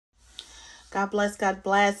God bless, God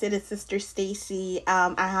bless. It is Sister Stacy.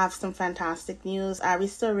 I have some fantastic news.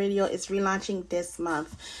 iRestore Radio is relaunching this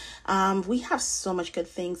month. We have so much good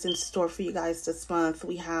things in store for you guys this month.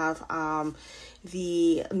 We have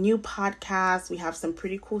the new podcast. We have some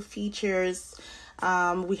pretty cool features.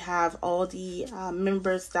 We have all the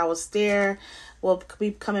members that was there. We'll be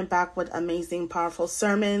coming back with amazing, powerful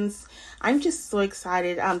sermons. I'm just so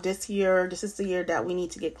excited. This is the year that we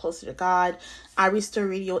need to get closer to God. iRestore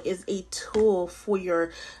Radio is a tool for your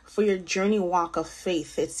journey walk of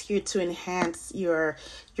faith. It's here to enhance your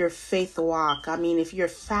faith walk. I mean, if you're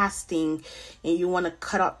fasting and you want to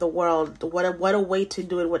cut out the world, what a way to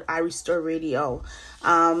do it with iRestore Radio.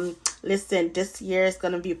 Listen, this year is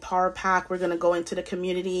going to be power pack. We're going to go into the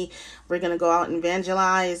community. We're going to go out and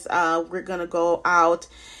evangelize. We're going to go out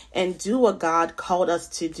and do what God called us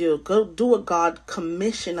to do. Go do what God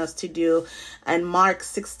commissioned us to do. And Mark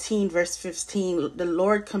 16 verse 15, the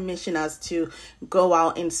Lord commissioned us to go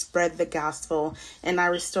out and spread the gospel. And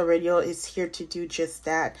iRestore Radio is here to do just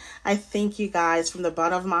that. I thank you guys from the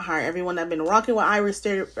bottom of my heart. Everyone that's been rocking with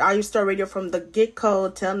iRestore Radio from the get-go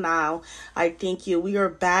till now. I thank you. We are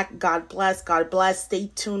back. God bless. God bless.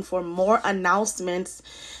 Stay tuned for more announcements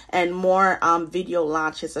and more video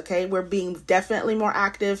launches. Okay, we're being definitely more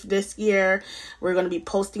active this year. We're going to be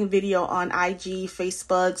posting video on IG,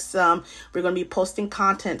 Facebook. We're going to be posting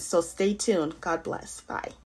content, so stay tuned. God bless. Bye.